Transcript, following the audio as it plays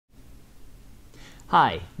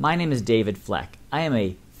Hi, my name is David Fleck. I am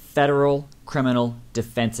a federal criminal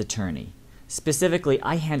defense attorney. Specifically,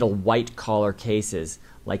 I handle white-collar cases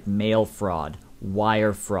like mail fraud,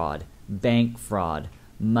 wire fraud, bank fraud,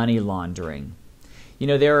 money laundering. You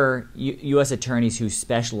know, there are U.S. attorneys who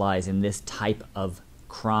specialize in this type of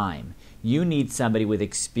crime. You need somebody with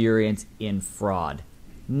experience in fraud.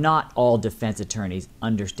 Not all defense attorneys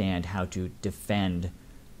understand how to defend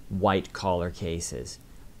white-collar cases.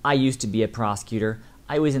 I used to be a prosecutor.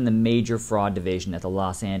 I was in the major fraud division at the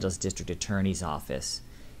Los Angeles District Attorney's Office.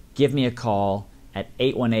 Give me a call at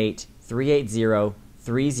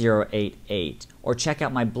 818-380-3088 or check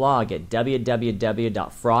out my blog at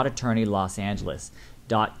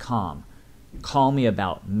www.fraudattorneylosAngeles.com. Call me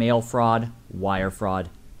about mail fraud, wire fraud,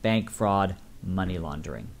 bank fraud, money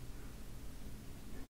laundering.